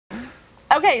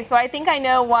Okay, so I think I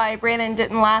know why Brandon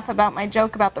didn't laugh about my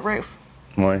joke about the roof.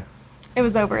 Why? It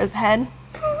was over his head.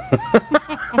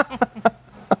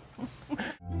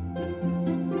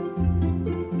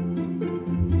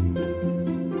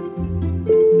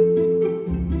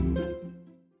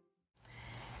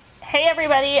 Hey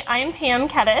everybody, I'm Pam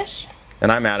Kedish.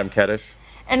 And I'm Adam Kedish.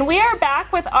 And we are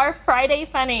back with our Friday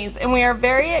Funnies, and we are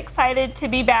very excited to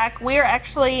be back. We are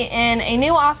actually in a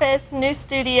new office, new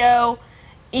studio,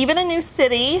 even a new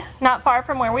city, not far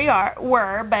from where we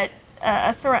were, but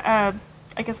I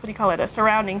guess what do you call it, a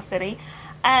surrounding city.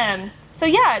 So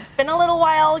yeah, it's been a little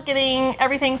while getting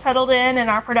everything settled in and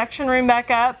our production room back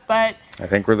up, but I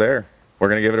think we're there. We're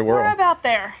going to give it a whirl. We're about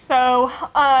there. So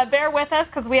bear with us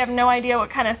because we have no idea what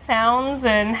kind of sounds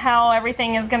and how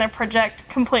everything is going to project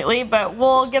completely, but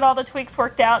we'll get all the tweaks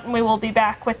worked out and we will be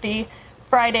back with the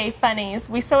Friday Funnies.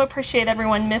 We so appreciate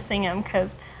everyone missing them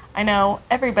because I know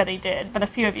everybody did, but a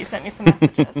few of you sent me some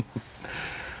messages.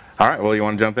 All right, well, you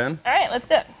want to jump in? All right, let's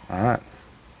do it. All right.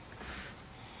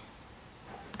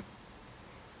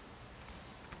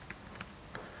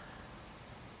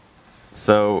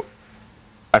 So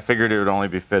I figured it would only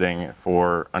be fitting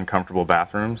for uncomfortable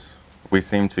bathrooms. We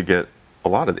seem to get a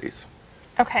lot of these.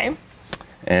 Okay.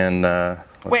 And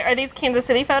wait, are these Kansas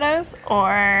City photos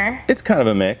or? It's kind of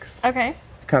a mix. Okay.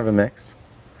 It's kind of a mix.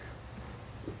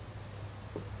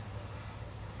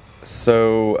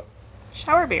 So.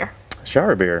 Shower beer.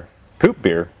 Shower beer. Poop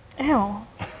beer. Ew.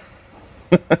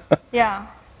 Yeah.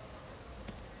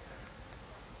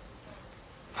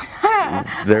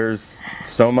 There's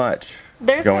so much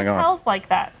There's going hotels on. like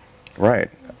that. Right.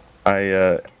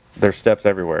 There's steps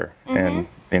everywhere. And,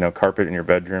 you know, carpet in your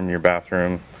bedroom, your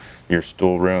bathroom, your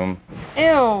stool room. Ew.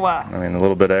 I mean, a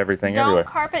little bit of everything everywhere.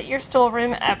 Don't carpet your stool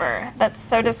room ever. That's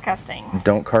so disgusting.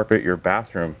 Don't carpet your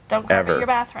bathroom Don't carpet ever. your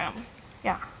bathroom.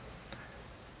 Yeah.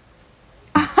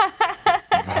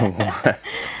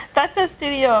 That's a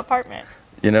studio apartment.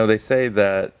 You know, they say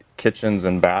that kitchens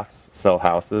and baths sell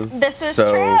houses. This is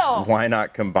so true. Why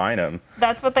not combine them?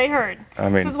 That's what they heard. I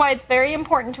mean, this is why it's very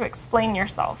important to explain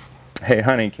yourself. Hey,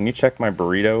 honey, can you check my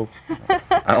burrito?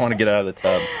 I don't want to get out of the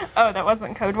tub. Oh, that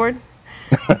wasn't code word?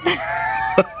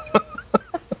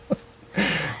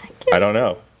 I don't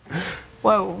know.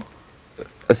 Whoa.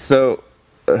 So,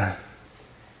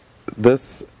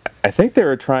 I think they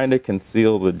were trying to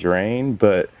conceal the drain,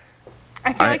 but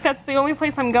I feel like that's the only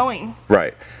place I'm going.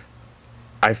 Right.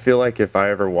 I feel like if I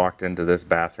ever walked into this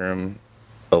bathroom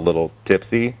a little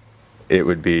tipsy, it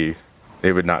would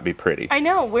not be pretty. I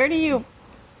know. Where do you...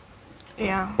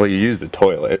 Yeah. Well, you use the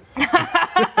toilet.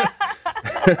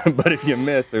 But if you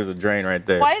miss, there's a drain right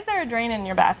there. Why is there a drain in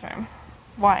your bathroom?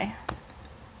 Why?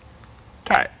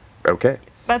 Okay.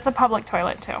 That's a public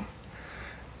toilet, too.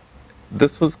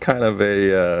 This was kind of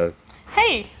a...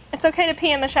 Hey, it's okay to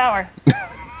pee in the shower.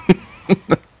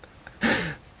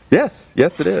 Yes,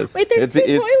 it is. Wait, there's two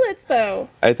toilets, though.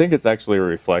 I think it's actually a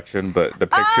reflection, but the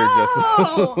picture just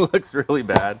looks really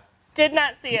bad. Did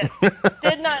not see it.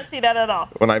 Did not see that at all.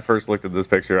 When I first looked at this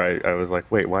picture, I was like,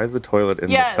 wait, why is the toilet in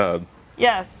the tub?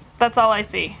 Yes, that's all I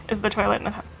see, is the toilet in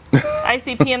the tub. I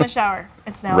see pee in the shower.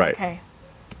 It's now okay.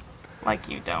 Like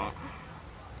you don't.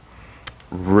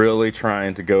 Really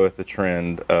trying to go with the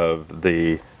trend of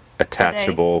the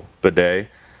attachable bidet,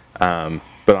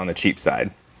 but on the cheap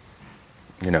side.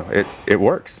 You know, it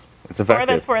works. It's effective. Or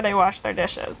that's where they wash their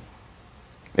dishes.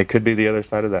 It could be the other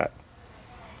side of that.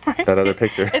 Right? That other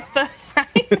picture. It's the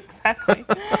right, exactly.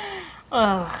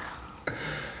 Ugh.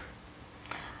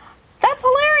 That's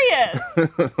hilarious.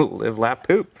 Live, laugh,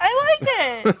 poop. I like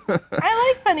it. I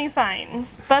like funny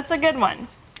signs. That's a good one.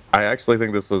 I actually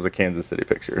think this was a Kansas City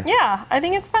picture. Yeah, I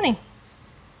think it's funny.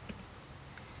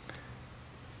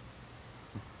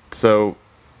 So,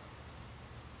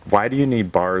 why do you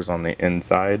need bars on the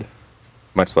inside,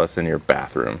 much less in your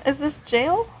bathroom? Is this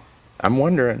jail? I'm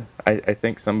wondering. I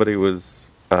think somebody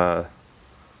was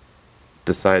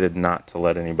decided not to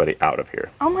let anybody out of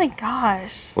here. Oh my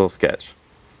gosh. Little sketch.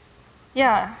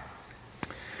 Yeah.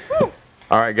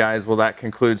 All right, guys. Well, that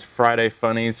concludes Friday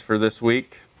Funnies for this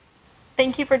week.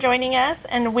 Thank you for joining us,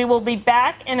 and we will be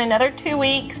back in another 2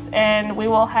 weeks, and we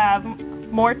will have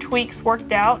more tweaks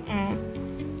worked out,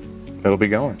 and it'll be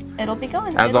going. It'll be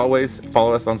going. As always,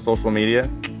 follow us on social media.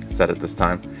 I said it this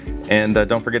time. And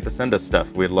don't forget to send us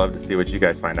stuff. We'd love to see what you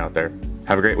guys find out there.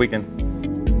 Have a great weekend.